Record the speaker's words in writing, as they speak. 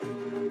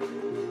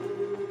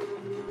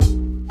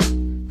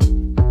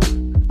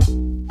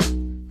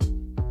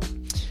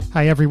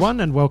Hey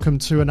everyone, and welcome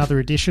to another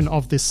edition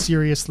of this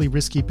Seriously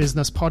Risky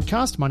Business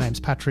podcast. My name's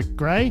Patrick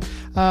Gray.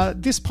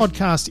 This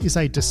podcast is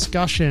a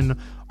discussion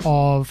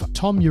of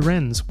Tom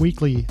Uren's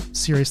weekly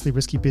Seriously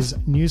Risky Biz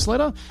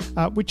newsletter,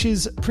 which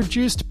is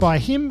produced by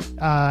him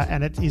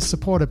and it is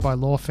supported by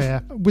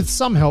Lawfare with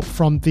some help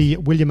from the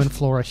William and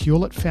Flora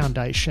Hewlett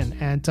Foundation.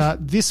 And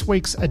this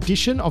week's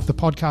edition of the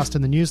podcast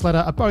and the newsletter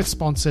are both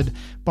sponsored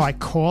by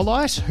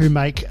Corelight, who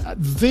make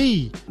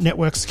the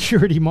network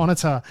security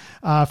monitor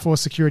for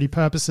security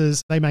purposes.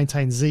 They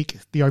maintain Zeek,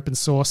 the open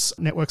source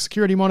network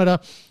security monitor.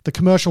 The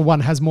commercial one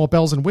has more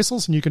bells and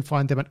whistles, and you can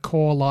find them at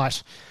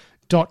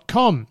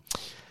corelight.com.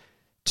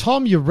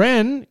 Tom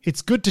Uren,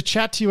 it's good to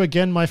chat to you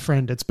again, my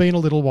friend. It's been a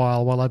little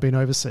while I've been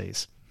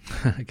overseas.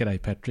 G'day,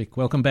 Patrick.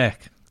 Welcome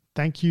back.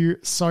 Thank you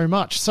so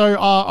much.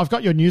 So I've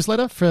got your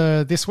newsletter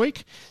for this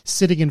week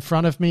sitting in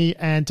front of me,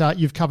 and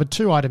you've covered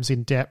two items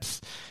in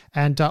depth.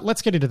 And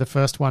let's get into the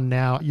first one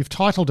now. You've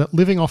titled it,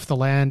 Living Off the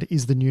Land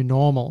is the New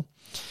Normal.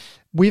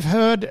 We've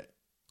heard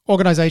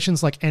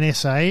organizations like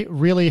NSA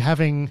really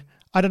having,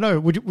 I don't know,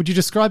 would you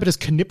describe it as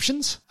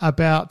conniptions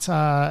about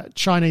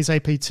Chinese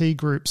APT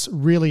groups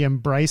really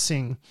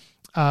embracing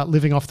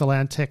living off the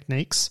land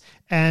techniques?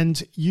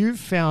 And you've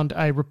found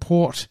a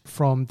report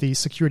from the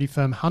security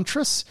firm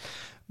Huntress,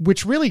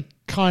 which really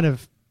kind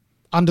of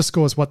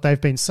underscores what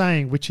they've been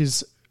saying, which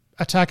is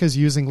attackers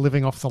using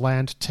living off the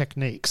land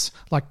techniques.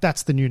 Like,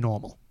 that's the new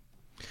normal.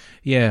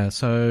 Yeah,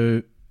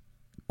 so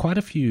quite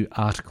a few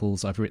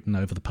articles I've written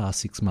over the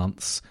past 6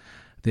 months.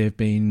 There have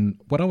been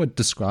what I would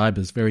describe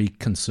as very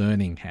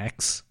concerning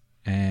hacks.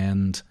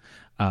 And,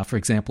 for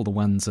example, the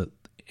ones at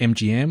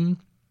MGM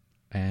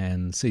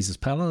and Caesar's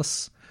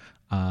Palace,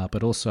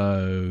 but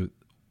also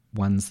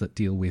ones that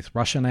deal with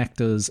Russian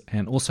actors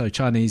and also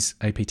Chinese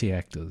APT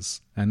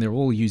actors. And they're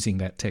all using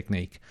that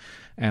technique.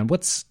 And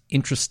what's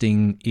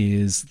interesting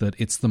is that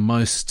it's the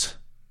most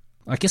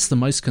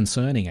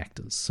concerning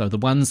actors. So the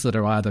ones that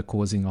are either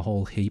causing a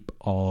whole heap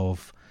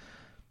of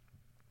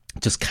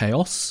just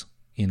chaos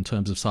in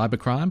terms of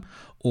cybercrime,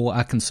 or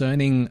are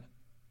concerning,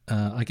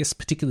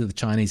 particularly the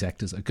Chinese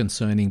actors are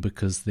concerning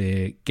because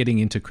they're getting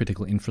into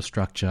critical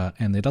infrastructure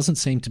and there doesn't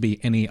seem to be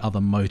any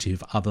other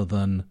motive other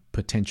than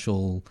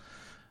potential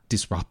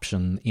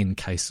disruption in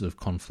case of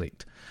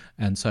conflict.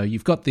 And so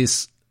you've got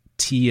this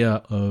tier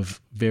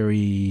of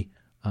very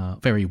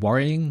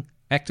worrying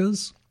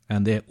actors,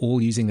 and they're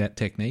all using that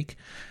technique.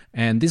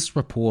 And this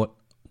report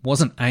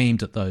wasn't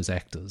aimed at those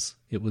actors.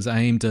 It was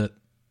aimed at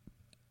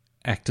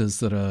actors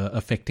that are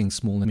affecting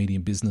small and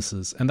medium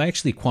businesses. And they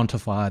actually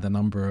quantify the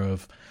number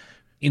of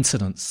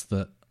incidents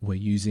that were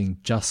using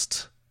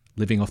just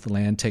living off the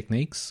land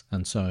techniques,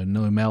 and so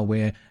no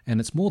malware, and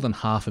it's more than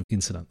half of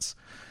incidents.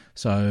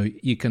 So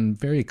you can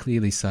very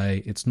clearly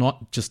say it's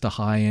not just a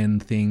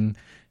high-end thing,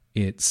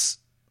 it's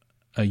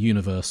a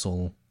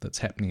universal that's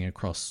happening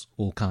across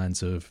all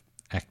kinds of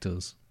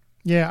actors.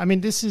 Yeah, I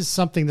mean, this is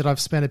something that I've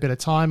spent a bit of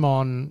time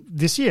on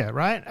this year,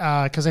 right?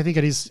 Because I think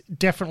it is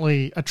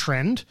definitely a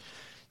trend.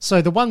 So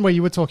the one where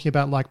you were talking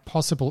about like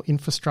possible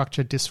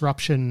infrastructure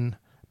disruption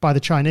by the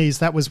Chinese,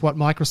 that was what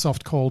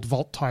Microsoft called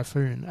Vault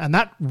Typhoon. And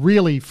that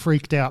really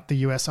freaked out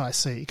the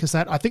USIC because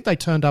I think they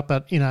turned up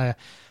at,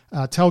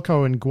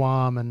 telco in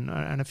Guam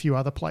and a few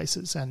other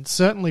places. And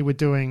certainly we're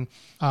doing,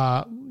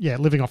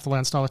 living off the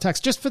land style attacks.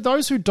 Just for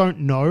those who don't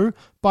know,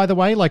 by the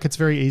way, like it's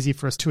very easy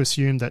for us to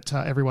assume that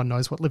everyone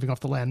knows what living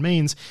off the land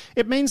means.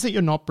 It means that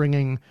you're not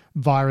bringing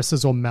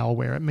viruses or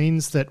malware. It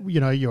means that,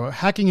 you're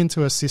hacking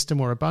into a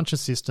system or a bunch of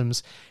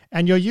systems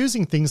and you're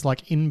using things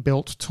like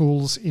inbuilt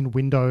tools in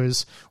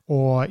Windows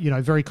or,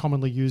 very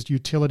commonly used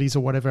utilities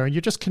or whatever, and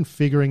you're just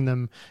configuring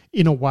them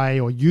in a way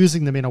or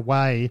using them in a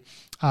way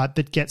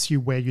that gets you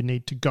where you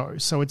need to go.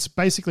 So it's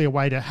basically a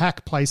way to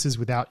hack places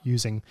without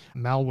using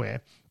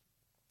malware.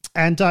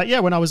 And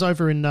when I was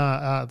over in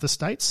the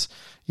States,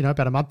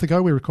 about a month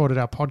ago, we recorded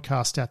our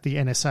podcast at the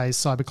NSA's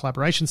Cyber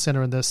Collaboration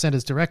Center, and the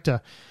center's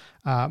director,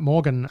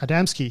 Morgan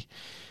Adamski,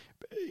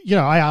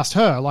 I asked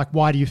her, like,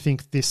 why do you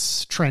think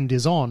this trend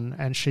is on?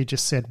 And she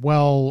just said,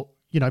 well,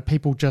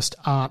 people just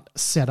aren't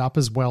set up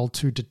as well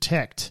to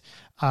detect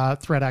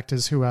threat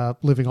actors who are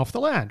living off the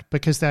land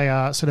because they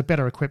are sort of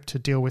better equipped to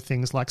deal with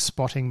things like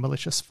spotting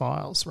malicious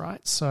files,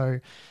 right? So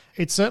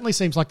it certainly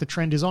seems like the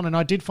trend is on. And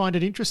I did find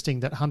it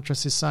interesting that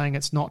Huntress is saying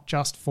it's not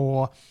just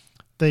for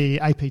the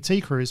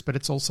APT crews, but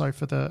it's also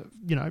for the,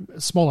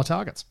 smaller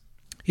targets.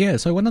 Yeah,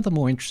 so one of the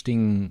more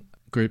interesting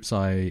groups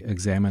I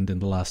examined in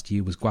the last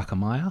year was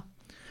Guacamaya.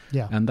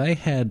 Yeah. And they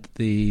had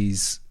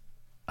these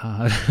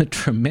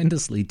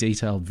tremendously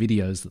detailed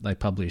videos that they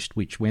published,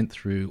 which went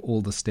through all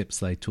the steps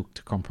they took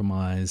to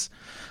compromise,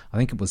 I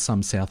think it was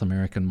some South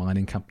American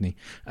mining company.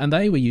 And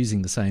they were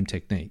using the same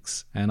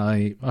techniques. And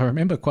I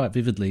remember quite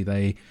vividly,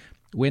 they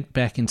went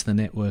back into the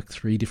network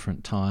 3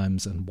 different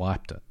times and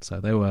wiped it.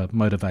 So they were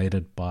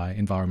motivated by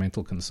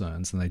environmental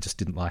concerns and they just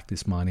didn't like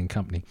this mining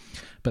company.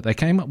 But they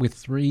came up with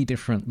 3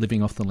 different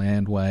living off the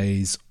land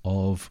ways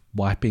of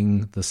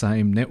wiping the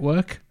same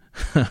network.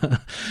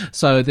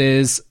 So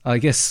there's, I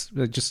guess,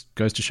 it just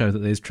goes to show that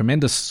there's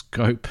tremendous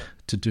scope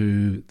to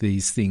do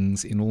these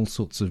things in all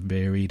sorts of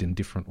varied and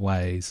different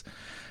ways.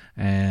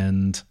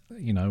 And,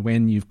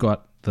 when you've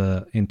got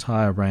the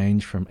entire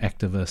range from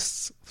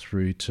activists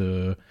through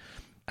to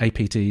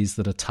APTs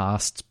that are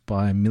tasked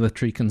by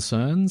military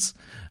concerns,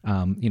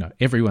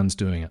 everyone's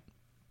doing it.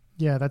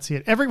 Yeah, that's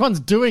it. Everyone's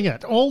doing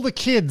it. All the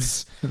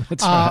kids are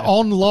right.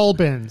 On lol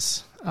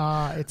bins.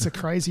 It's a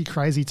crazy,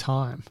 crazy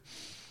time.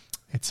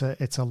 It's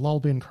a lol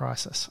bin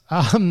crisis.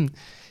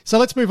 So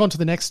let's move on to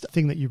the next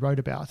thing that you wrote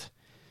about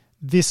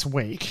this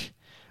week,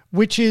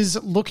 which is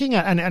looking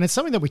at, and it's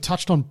something that we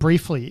touched on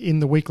briefly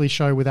in the weekly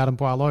show with Adam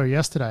Boileau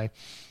yesterday.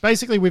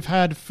 Basically, we've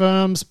had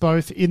firms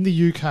both in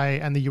the UK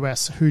and the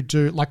US who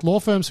do, like law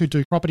firms who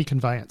do property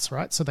conveyance,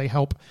 right? So they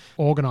help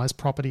organize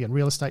property and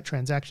real estate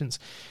transactions.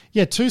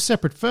 Yeah, two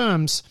separate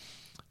firms,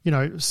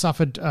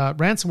 suffered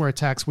ransomware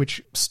attacks,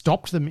 which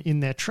stopped them in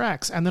their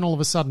tracks. And then all of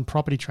a sudden,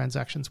 property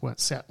transactions weren't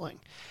settling.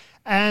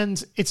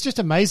 And it's just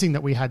amazing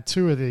that we had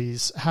two of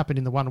these happen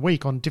in the 1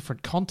 week on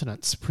different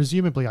continents.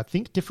 Presumably, I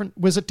think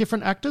was it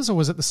different actors or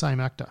was it the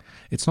same actor?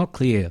 It's not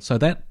clear. So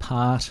that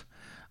part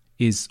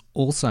is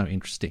also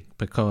interesting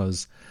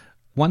because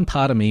one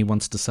part of me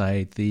wants to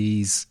say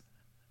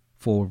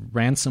for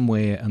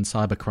ransomware and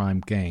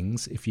cybercrime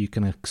gangs, if you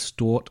can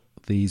extort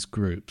these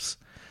groups,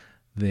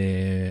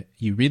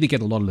 you really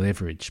get a lot of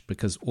leverage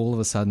because all of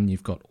a sudden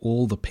you've got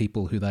all the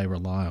people who they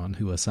rely on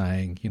who are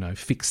saying,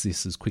 fix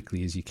this as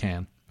quickly as you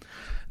can.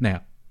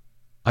 Now,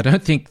 I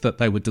don't think that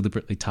they were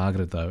deliberately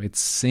targeted, though. It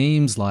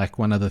seems like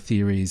one of the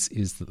theories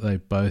is that they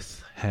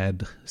both had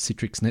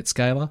Citrix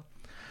NetScaler,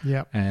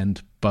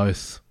 and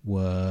both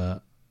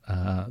were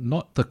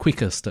not the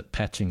quickest at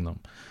patching them.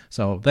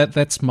 So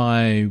that's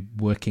my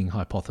working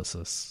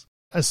hypothesis.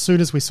 As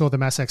soon as we saw the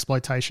mass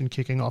exploitation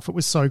kicking off, it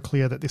was so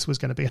clear that this was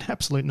going to be an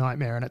absolute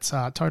nightmare, and it's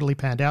totally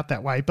panned out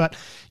that way. But,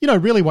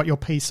 really what your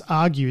piece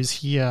argues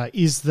here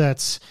is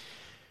that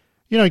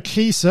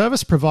key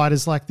service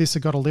providers like this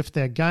have got to lift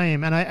their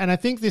game. And I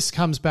think this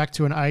comes back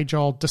to an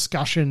age-old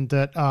discussion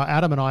that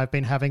Adam and I have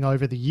been having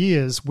over the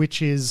years,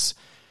 which is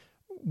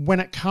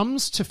when it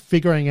comes to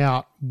figuring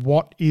out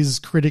what is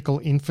critical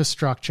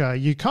infrastructure,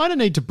 you kind of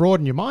need to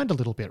broaden your mind a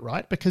little bit,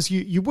 right? Because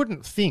you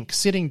wouldn't think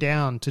sitting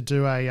down to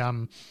do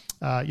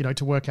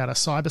to work out a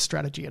cyber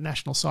strategy, a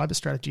national cyber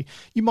strategy,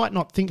 you might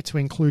not think to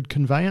include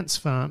conveyance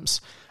firms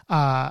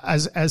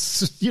as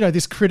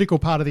this critical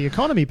part of the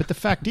economy. But the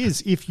fact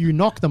is, if you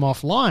knock them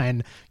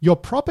offline, your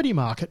property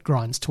market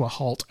grinds to a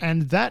halt,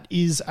 and that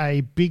is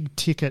a big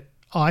ticket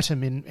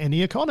item in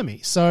any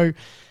economy. So,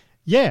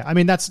 yeah, I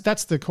mean that's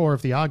the core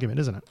of the argument,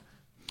 isn't it?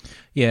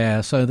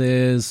 Yeah. So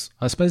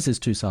I suppose there's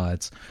two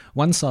sides.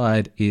 One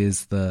side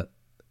is that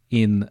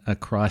in a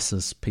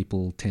crisis,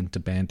 people tend to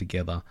band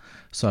together.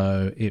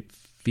 So it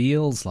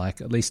feels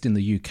like, at least in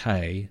the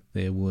UK,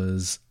 there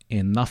was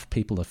enough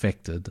people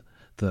affected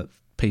that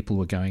people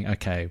were going,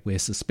 okay, we're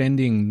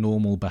suspending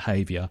normal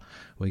behaviour.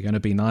 We're going to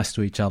be nice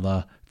to each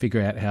other,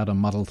 figure out how to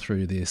muddle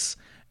through this.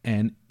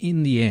 And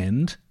in the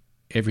end,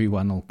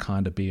 everyone will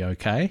kind of be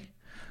okay.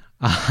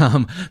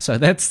 So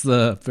that's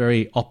the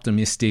very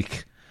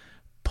optimistic,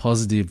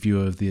 positive view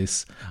of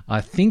this.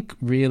 I think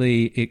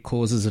really it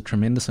causes a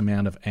tremendous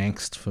amount of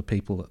angst for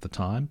people at the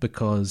time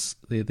because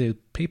there are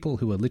people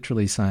who are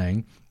literally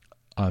saying,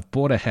 I've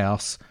bought a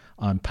house,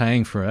 I'm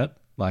paying for it,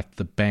 like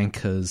the bank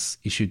has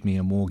issued me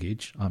a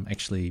mortgage, I'm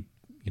actually,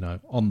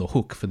 on the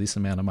hook for this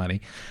amount of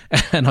money,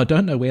 and I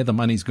don't know where the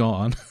money's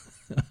gone,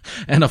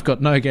 and I've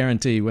got no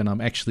guarantee when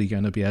I'm actually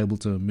going to be able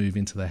to move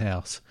into the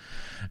house.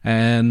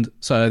 And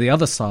so the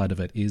other side of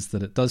it is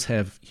that it does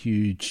have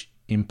huge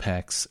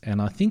impacts,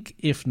 and I think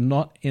if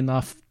not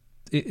enough,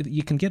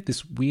 you can get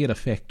this weird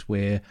effect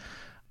where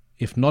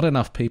if not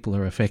enough people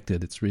are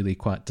affected, it's really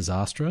quite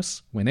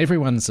disastrous. When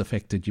everyone's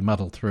affected, you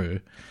muddle through.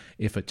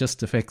 If it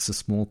just affects a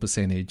small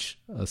percentage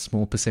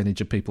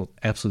of people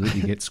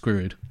absolutely get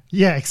screwed.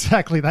 Yeah,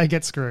 exactly. They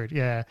get screwed.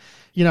 Yeah.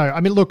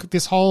 Look,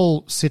 this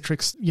whole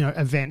Citrix,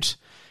 event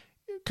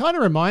kind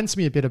of reminds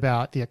me a bit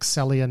about the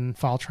Excellion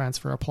file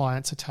transfer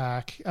appliance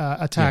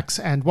attacks,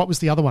 and what was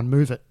the other one?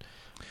 Move It.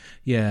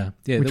 Yeah,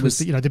 which was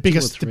the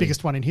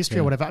biggest one in history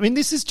or whatever. I mean,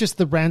 this is just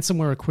the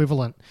ransomware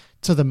equivalent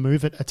to the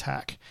Move It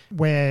attack,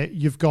 where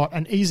you've got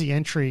an easy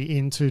entry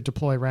into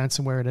deploy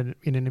ransomware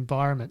in an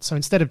environment. So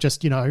instead of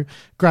just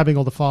grabbing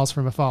all the files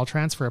from a file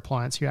transfer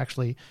appliance, you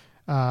actually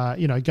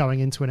going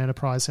into an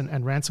enterprise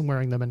and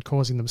ransomwaring them and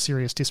causing them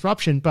serious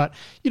disruption. But,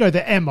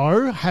 the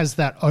MO has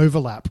that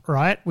overlap,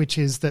 right? Which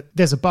is that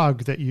there's a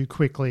bug that you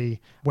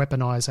quickly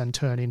weaponize and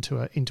turn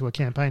into a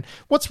campaign.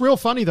 What's real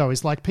funny, though,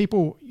 is like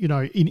people,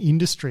 in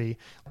industry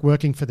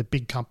working for the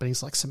big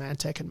companies like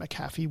Symantec and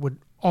McAfee would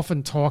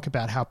often talk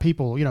about how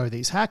people,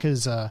 these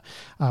hackers are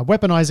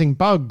weaponizing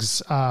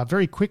bugs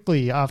very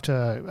quickly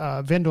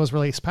after vendors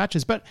release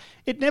patches, but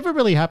it never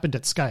really happened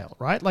at scale,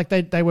 right? Like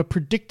they were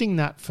predicting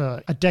that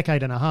for a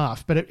decade and a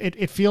half, but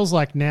it feels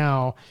like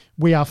now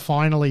we are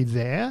finally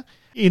there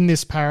in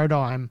this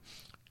paradigm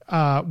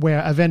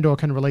where a vendor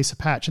can release a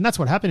patch. And that's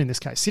what happened in this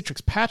case.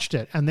 Citrix patched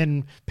it, and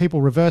then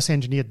people reverse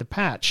engineered the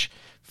patch,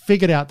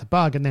 figured out the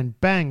bug, and then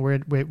bang,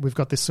 we've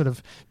got this sort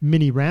of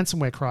mini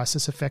ransomware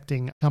crisis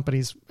affecting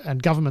companies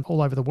and government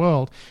all over the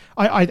world.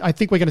 I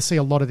think we're going to see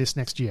a lot of this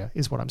next year,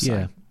 is what I'm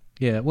saying.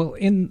 Yeah. Well,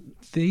 in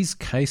these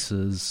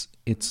cases,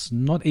 it's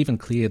not even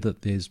clear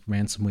that there's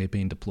ransomware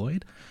being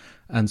deployed.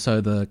 And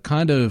so the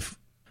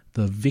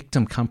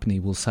victim company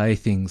will say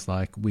things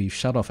like, we've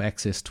shut off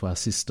access to our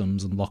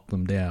systems and locked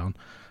them down.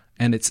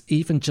 And it's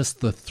even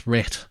just the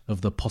threat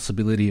of the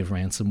possibility of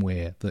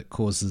ransomware that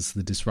causes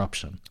the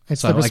disruption.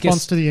 It's the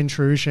response to the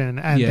intrusion,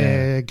 and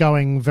they're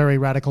going very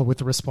radical with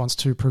the response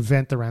to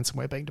prevent the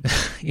ransomware being deployed.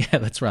 Yeah,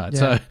 that's right. Yeah.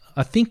 So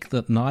I think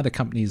that neither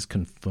company has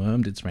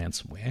confirmed it's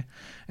ransomware,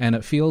 and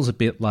it feels a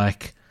bit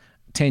like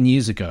 10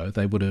 years ago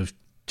they would have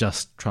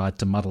just tried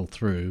to muddle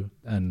through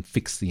and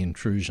fix the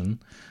intrusion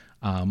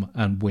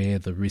and wear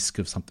the risk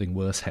of something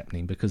worse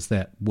happening, because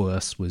that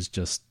worse was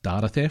just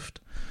data theft.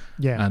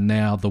 Yeah. And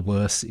now the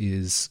worse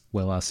is,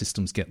 well, our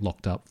systems get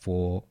locked up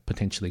for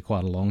potentially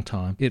quite a long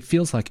time. It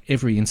feels like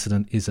every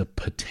incident is a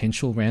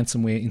potential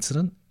ransomware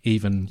incident,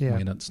 even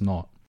when it's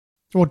not.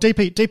 Well,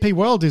 DP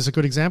World is a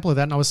good example of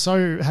that, and I was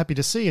so happy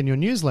to see in your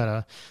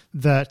newsletter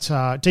that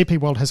DP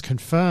World has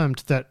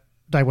confirmed that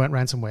they weren't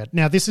ransomware.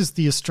 Now, this is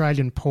the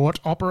Australian port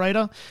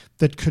operator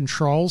that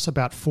controls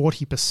about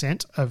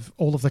 40% of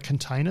all of the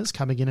containers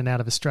coming in and out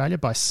of Australia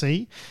by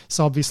sea.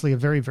 So obviously a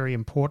very, very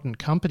important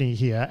company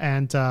here.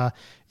 And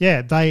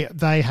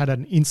they had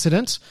an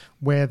incident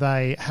where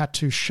they had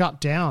to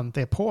shut down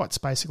their ports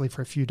basically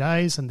for a few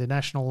days, and the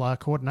national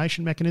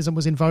coordination mechanism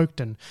was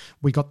invoked, and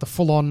we got the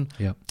full-on,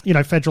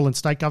 federal and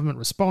state government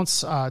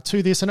response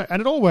to this, and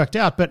it all worked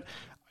out. But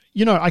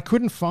I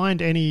couldn't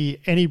find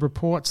any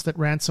reports that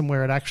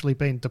ransomware had actually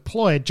been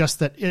deployed, just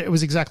that it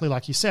was exactly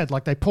like you said,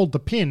 like they pulled the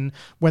pin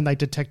when they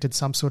detected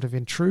some sort of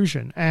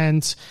intrusion.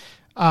 And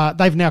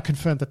they've now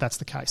confirmed that that's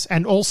the case.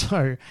 And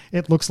also,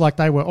 it looks like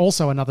they were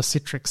also another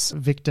Citrix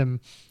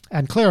victim.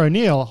 And Claire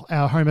O'Neill,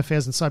 our Home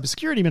Affairs and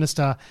Cybersecurity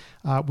Minister,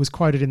 was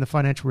quoted in the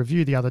Financial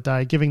Review the other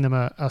day, giving them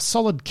a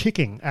solid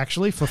kicking,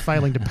 actually, for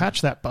failing to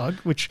patch that bug,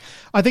 which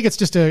I think it's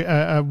just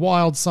a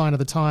wild sign of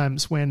the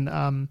times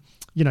when...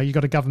 you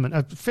got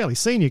a fairly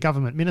senior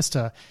government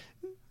minister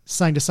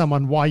saying to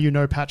someone, why you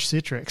no patch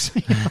Citrix?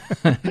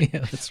 Yeah,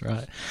 that's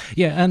right.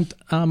 Yeah, and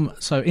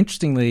so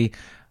interestingly,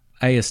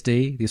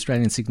 ASD, the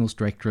Australian Signals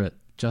Directorate,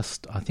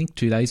 just I think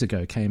 2 days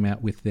ago came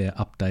out with their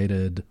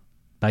updated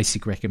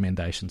basic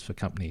recommendations for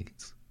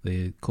companies.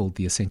 They're called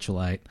the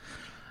Essential 8.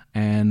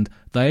 And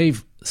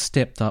they've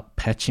stepped up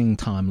patching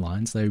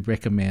timelines. They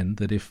recommend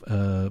that if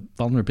a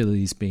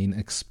vulnerability is being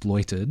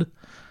exploited,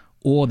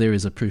 or there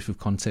is a proof of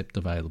concept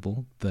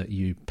available, that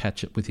you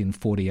patch it within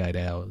 48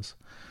 hours.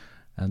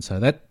 And so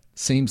that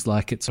seems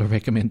like it's a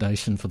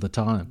recommendation for the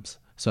times.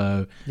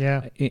 So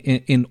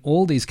in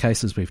all these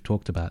cases we've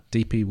talked about,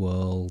 DP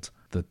World,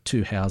 the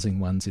two housing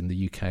ones in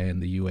the UK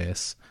and the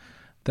US,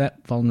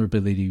 that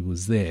vulnerability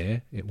was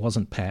there. It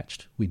wasn't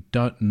patched. We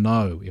don't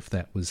know if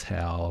that was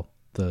how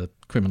the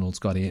criminals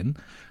got in,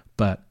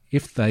 but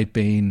if they'd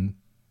been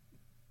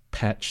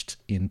patched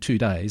in 2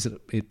 days,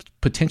 it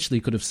potentially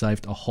could have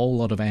saved a whole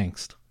lot of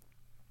angst.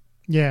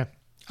 Yeah.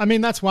 I mean,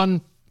 that's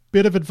one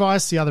bit of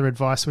advice. The other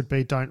advice would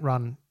be don't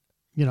run,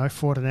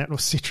 Fortinet or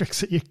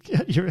Citrix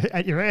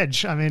at your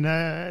edge. I mean,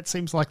 it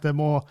seems like they're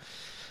more...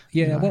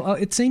 Yeah, well,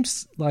 it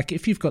seems like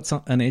if you've got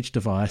an edge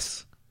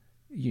device,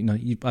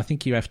 I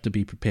think you have to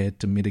be prepared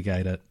to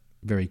mitigate it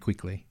very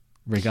quickly,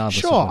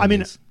 regardless of what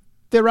it is.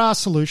 There are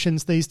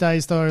solutions these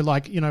days, though.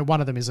 Like,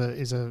 one of them is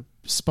a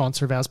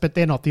sponsor of ours, but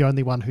they're not the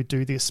only one who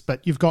do this.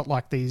 But you've got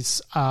like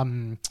these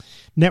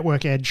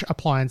network edge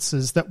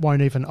appliances that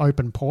won't even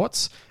open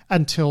ports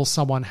until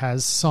someone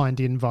has signed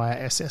in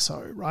via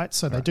SSO, right?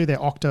 So they do their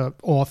Okta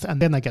auth and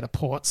then they get a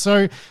port.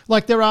 So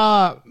like there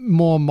are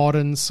more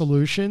modern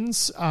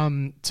solutions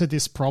to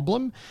this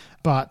problem.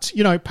 But,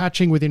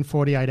 patching within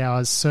 48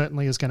 hours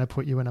certainly is going to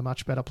put you in a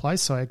much better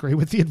place. So I agree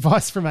with the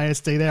advice from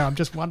ASD there. I'm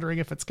just wondering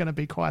if it's going to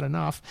be quite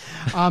enough.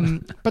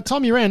 But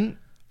Tom Uren,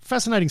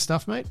 fascinating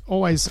stuff, mate.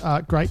 Always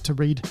great to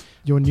read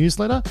your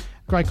newsletter.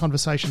 Great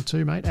conversation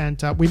too, mate. And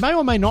we may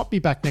or may not be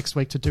back next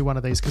week to do one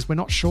of these because we're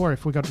not sure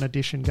if we've got an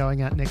edition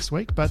going out next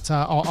week. But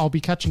I'll be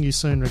catching you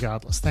soon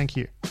regardless. Thank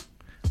you.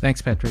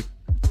 Thanks, Patrick.